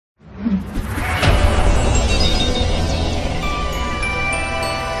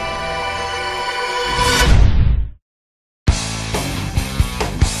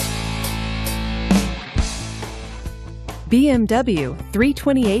BMW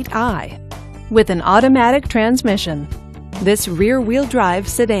 328i. With an automatic transmission, this rear-wheel drive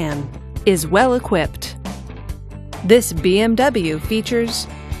sedan is well equipped. This BMW features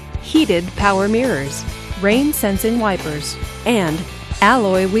heated power mirrors, rain-sensing wipers, and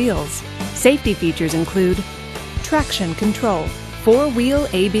alloy wheels. Safety features include traction control, four-wheel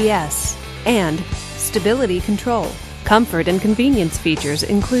ABS, and stability control. Comfort and convenience features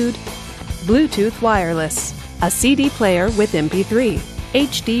include Bluetooth wireless, a CD player with MP3,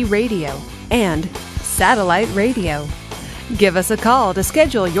 HD radio, and satellite radio. Give us a call to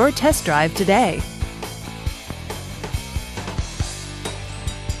schedule your test drive today.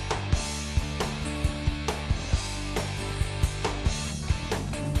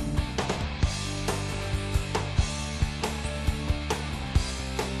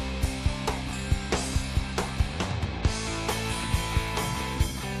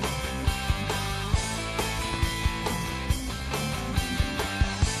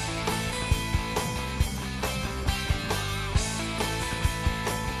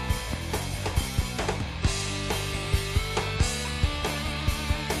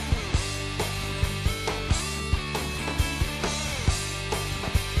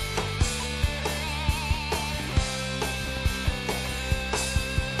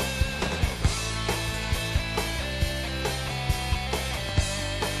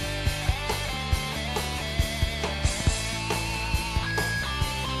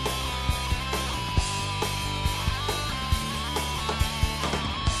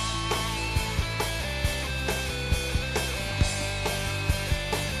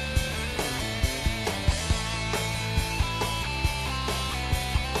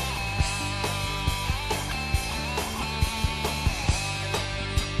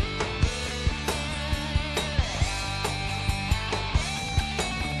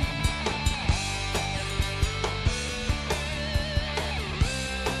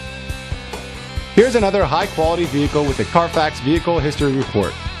 Here's another high-quality vehicle with a Carfax Vehicle History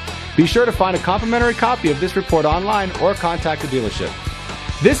Report. Be sure to find a complimentary copy of this report online or contact the dealership.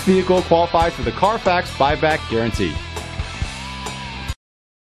 This vehicle qualifies for the Carfax Buyback Guarantee.